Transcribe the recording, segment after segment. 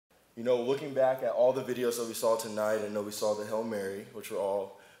You know, looking back at all the videos that we saw tonight, I know we saw the Hail Mary, which we're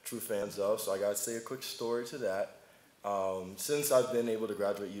all true fans of, so I gotta say a quick story to that. Since I've been able to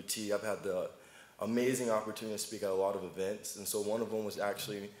graduate UT, I've had the amazing opportunity to speak at a lot of events, and so one of them was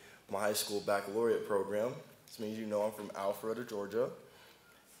actually my high school baccalaureate program. This means you know I'm from Alpharetta, Georgia.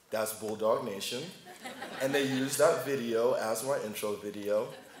 That's Bulldog Nation. And they used that video as my intro video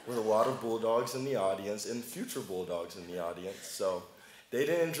with a lot of Bulldogs in the audience and future Bulldogs in the audience. So they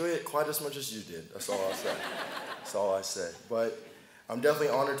didn't enjoy it quite as much as you did. That's all I'll say. That's all I say. But I'm definitely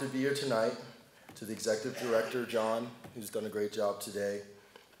honored to be here tonight. To the executive director, John, who's done a great job today.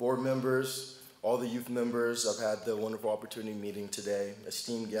 Board members, all the youth members I've had the wonderful opportunity meeting today.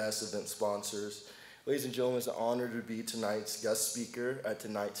 Esteemed guests, event sponsors. Ladies and gentlemen, it's an honor to be tonight's guest speaker at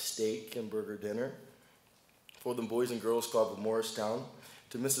tonight's steak and burger dinner. For the Boys and Girls Club of Morristown,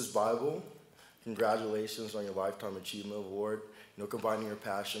 to Mrs. Bible, congratulations on your Lifetime Achievement Award. You know, combining your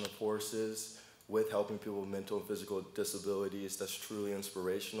passion of horses with helping people with mental and physical disabilities, that's truly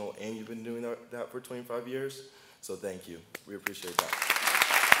inspirational, and you've been doing that for 25 years, so thank you. We appreciate that.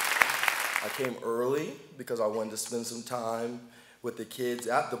 I came early because I wanted to spend some time with the kids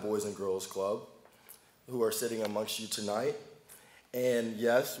at the Boys and Girls Club who are sitting amongst you tonight. And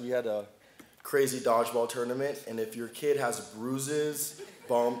yes, we had a crazy dodgeball tournament, and if your kid has bruises,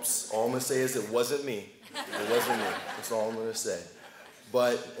 bumps, all I'm gonna say is it wasn't me. It wasn't me, that's all I'm gonna say.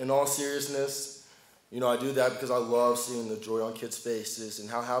 But in all seriousness, you know, I do that because I love seeing the joy on kids' faces and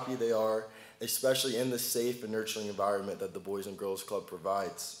how happy they are, especially in the safe and nurturing environment that the Boys and Girls Club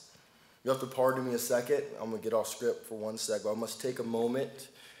provides. You have to pardon me a second. I'm gonna get off script for one sec, but I must take a moment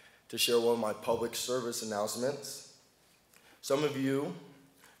to share one of my public service announcements. Some of you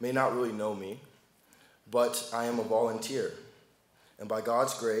may not really know me, but I am a volunteer. And by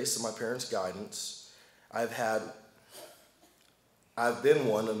God's grace and my parents' guidance, I've been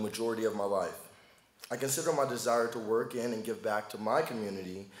one the majority of my life. I consider my desire to work in and give back to my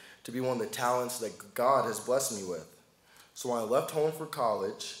community to be one of the talents that God has blessed me with. So when I left home for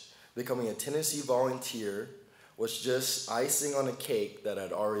college, becoming a Tennessee volunteer was just icing on a cake that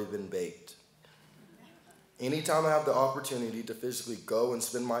had already been baked. Anytime I have the opportunity to physically go and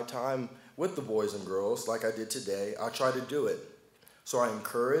spend my time with the boys and girls like I did today, I try to do it. So I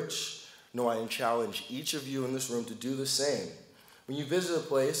encourage, no, I challenge each of you in this room to do the same. When you visit a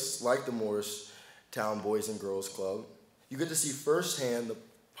place like the Morristown Boys and Girls Club, you get to see firsthand the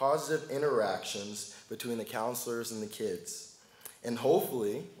positive interactions between the counselors and the kids. And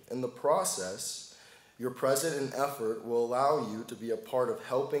hopefully, in the process, your presence and effort will allow you to be a part of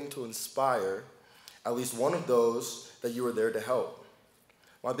helping to inspire at least one of those that you were there to help.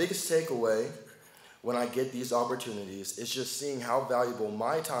 My biggest takeaway when I get these opportunities is just seeing how valuable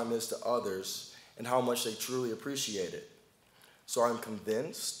my time is to others and how much they truly appreciate it. So I'm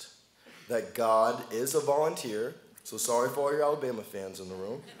convinced that God is a volunteer, so sorry for all your Alabama fans in the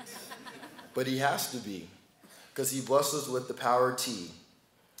room, but he has to be, because he blessed us with the power T.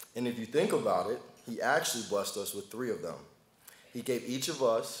 And if you think about it, he actually blessed us with 3 of them. He gave each of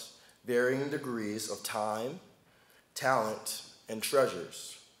us varying degrees of time, talent, and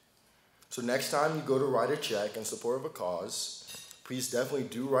treasures. So next time you go to write a check in support of a cause, please definitely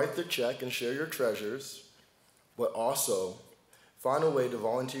do write the check and share your treasures, but also find a way to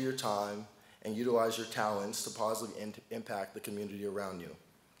volunteer your time and utilize your talents to positively impact the community around you.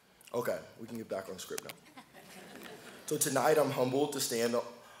 Okay, we can get back on script now. So tonight I'm humbled to stand up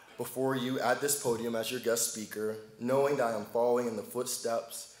before you at this podium as your guest speaker, knowing that I am following in the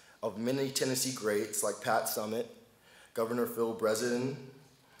footsteps of many Tennessee greats like Pat Summitt, Governor Phil Bredesen,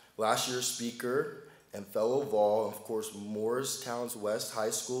 last year's speaker and fellow Vol, of course, Morristown West High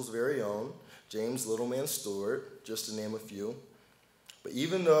School's very own, James Littleman Stewart, just to name a few. But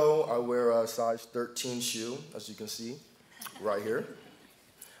even though I wear a size 13 shoe, as you can see right here,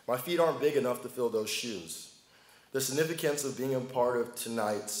 my feet aren't big enough to fill those shoes. The significance of being a part of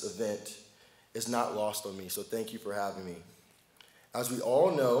tonight's event is not lost on me, so thank you for having me. As we all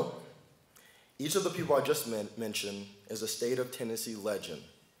know, each of the people I just mentioned is a state of Tennessee legend.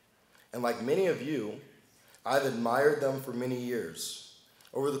 And like many of you, I've admired them for many years.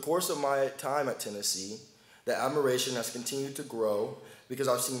 Over the course of my time at Tennessee, the admiration has continued to grow because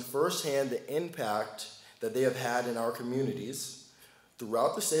I've seen firsthand the impact that they have had in our communities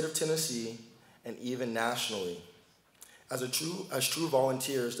throughout the state of Tennessee and even nationally. As true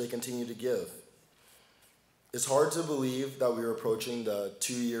volunteers, they continue to give. It's hard to believe that we are approaching the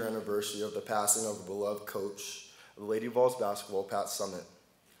 2-year anniversary of the passing of a beloved coach of the Lady Vols basketball, Pat Summitt.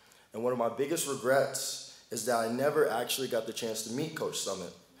 And one of my biggest regrets is that I never actually got the chance to meet Coach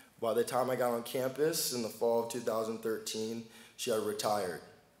Summitt. By the time I got on campus in the fall of 2013, she had retired.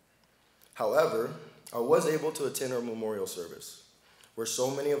 However, I was able to attend her memorial service, where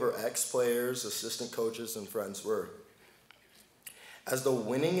so many of her ex-players, assistant coaches, and friends were. As the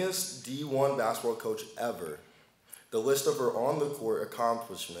winningest D1 basketball coach ever, the list of her on-the-court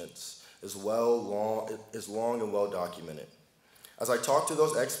accomplishments is long and well documented. As I talked to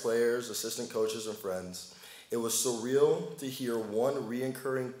those ex-players, assistant coaches, and friends, it was surreal to hear one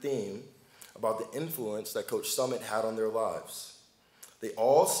recurring theme about the influence that Coach Summit had on their lives. They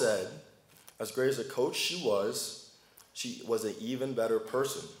all said, as great as a coach she was an even better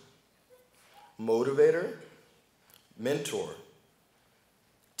person. Motivator, mentor,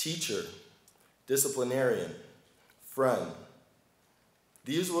 teacher, disciplinarian, friend.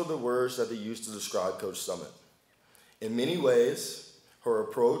 These were the words that they used to describe Coach Summit. In many ways, her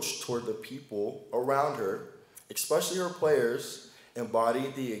approach toward the people around her, especially her players,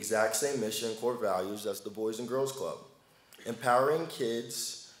 embodied the exact same mission and core values as the Boys and Girls Club, empowering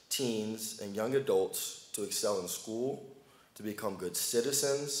kids, teens, and young adults to excel in school, to become good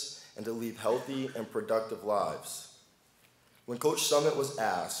citizens, and to lead healthy and productive lives. When Coach Summit was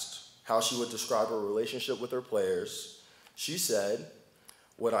asked how she would describe her relationship with her players, she said,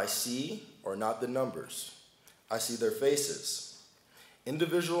 "What I see are not the numbers. I see their faces."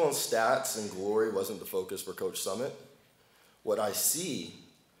 Individual and stats and glory wasn't the focus for Coach Summit. What I see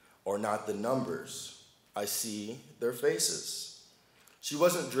are not the numbers. I see their faces. She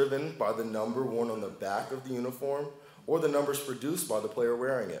wasn't driven by the number worn on the back of the uniform or the numbers produced by the player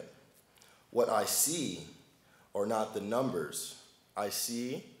wearing it. What I see are not the numbers. I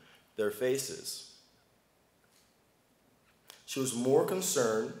see their faces. She was more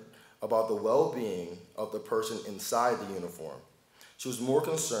concerned about the well-being of the person inside the uniform. She was more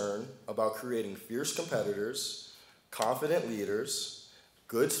concerned about creating fierce competitors, confident leaders,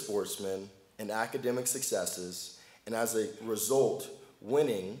 good sportsmen, and academic successes, and as a result,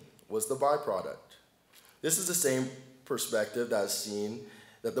 winning was the byproduct. This is the same perspective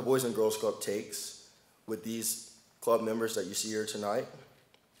that the Boys and Girls Club takes with these club members that you see here tonight.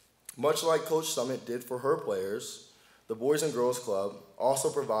 Much like Coach Summit did for her players, the Boys and Girls Club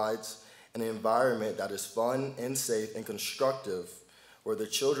also provides an environment that is fun and safe and constructive, where the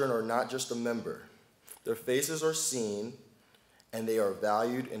children are not just a member. Their faces are seen, and they are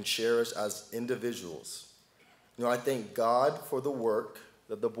valued and cherished as individuals. I thank God for the work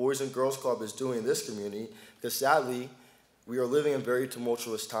that the Boys and Girls Club is doing in this community, because sadly, we are living in very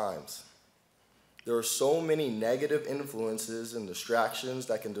tumultuous times. There are so many negative influences and distractions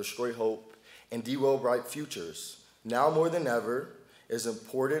that can destroy hope and derail bright futures. Now more than ever, it is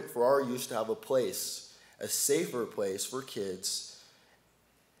important for our youth to have a place, a safer place for kids,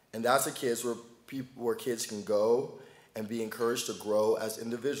 and that's a kids where kids can go and be encouraged to grow as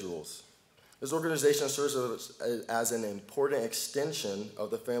individuals. This organization serves as an important extension of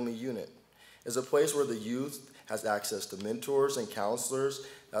the family unit. It's a place where the youth has access to mentors and counselors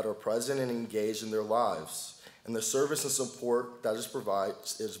that are present and engaged in their lives. And the service and support that is provided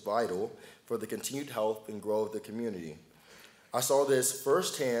is vital for the continued health and growth of the community. I saw this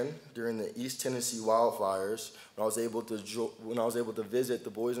firsthand during the East Tennessee wildfires when I was able to visit the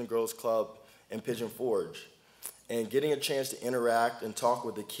Boys and Girls Club in Pigeon Forge. And getting a chance to interact and talk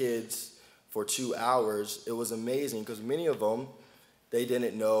with the kids for 2 hours, it was amazing, because many of them, they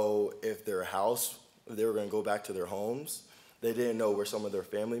didn't know if they were going to go back to their homes. They didn't know where some of their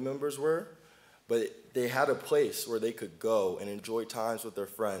family members were, but they had a place where they could go and enjoy times with their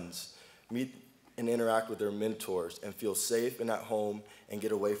friends, meet and interact with their mentors, and feel safe and at home and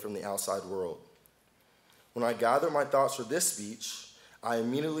get away from the outside world. When I gathered my thoughts for this speech, I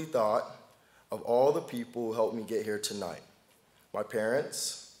immediately thought of all the people who helped me get here tonight. My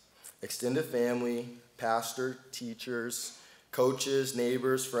parents, extended family, pastor, teachers, coaches,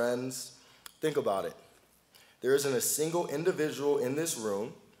 neighbors, friends. Think about it. There isn't a single individual in this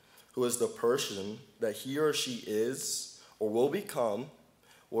room who is the person that he or she is or will become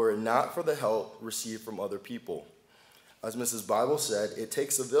were it not for the help received from other people. As Mrs. Bible said, it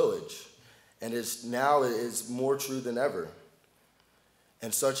takes a village, and it is more true than ever.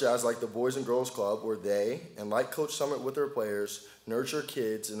 And such as like the Boys and Girls Club, where they, and like Coach Summit with their players, nurture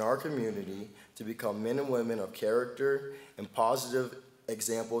kids in our community to become men and women of character and positive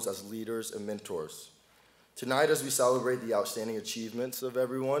examples as leaders and mentors. Tonight, as we celebrate the outstanding achievements of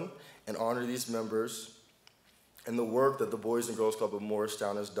everyone and honor these members and the work that the Boys and Girls Club of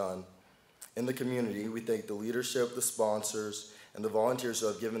Morristown has done in the community, we thank the leadership, the sponsors, and the volunteers who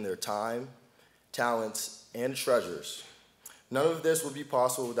have given their time, talents, and treasures. None of this would be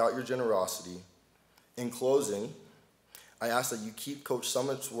possible without your generosity. In closing, I ask that you keep Coach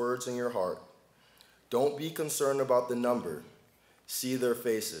Summit's words in your heart. Don't be concerned about the number. See their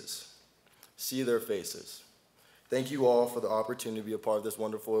faces. see their faces. Thank you all for the opportunity to be a part of this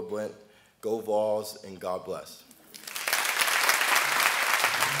wonderful event. Go Vols, and God bless.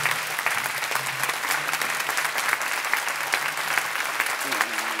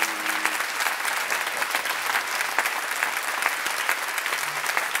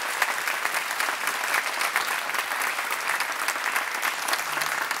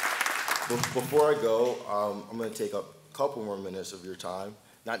 Before I go, I'm going to take a couple more minutes of your time.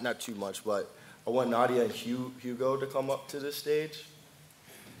 Not too much, but I want Nadia and Hugo to come up to this stage.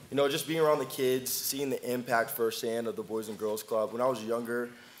 You know, just being around the kids, seeing the impact firsthand of the Boys and Girls Club. When I was younger,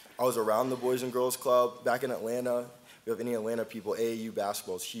 I was around the Boys and Girls Club. Back in Atlanta, if you have any Atlanta people, AAU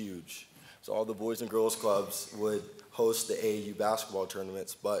basketball is huge. So all the Boys and Girls Clubs would host the AAU basketball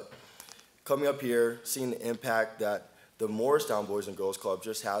tournaments. But coming up here, seeing the impact that the Morristown Boys and Girls Club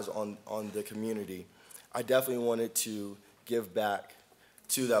just has on the community, I definitely wanted to give back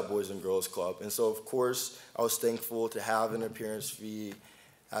to that Boys and Girls Club. And so, of course, I was thankful to have an appearance fee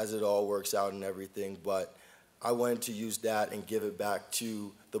as it all works out and everything, but I wanted to use that and give it back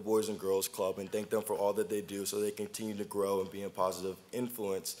to the Boys and Girls Club and thank them for all that they do so they continue to grow and be a positive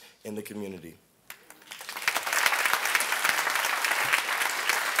influence in the community.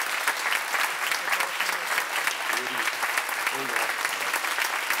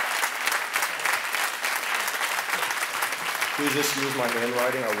 Please excuse my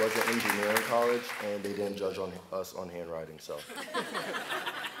handwriting. I was in engineering college, and they didn't judge us on handwriting, so. Hey,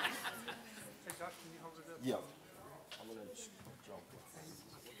 Josh, can you hold it up? Yeah. I'm going to jump.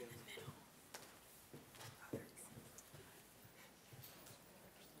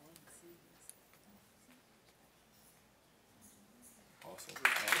 Awesome.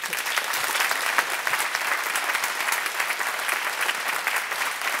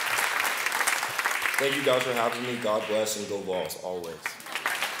 Thank you guys for having me. God bless and go Vols always.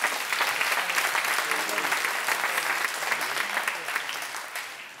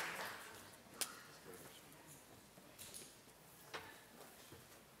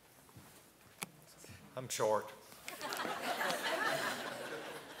 I'm short.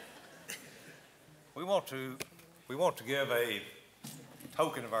 We want to give a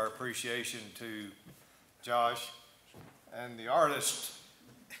token of our appreciation to Josh, and the artist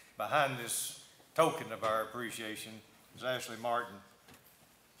behind this token of our appreciation is Ashley Martin.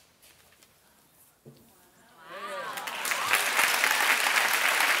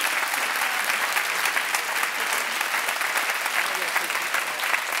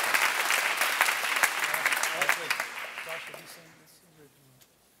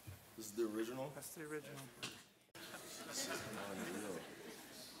 This is the original? That's the original.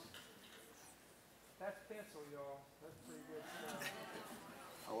 That's pencil, y'all. That's pretty good stuff.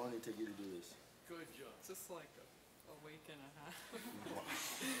 How long did it take you to do this? Good job. Just like a week and a half.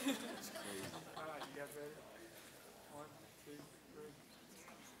 It's crazy. All right, you guys ready? 1, 2, 3.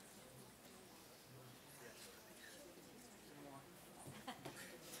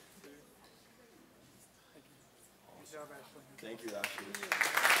 Good job, Ashley. Thank you,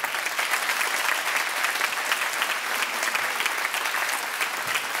 Ashley.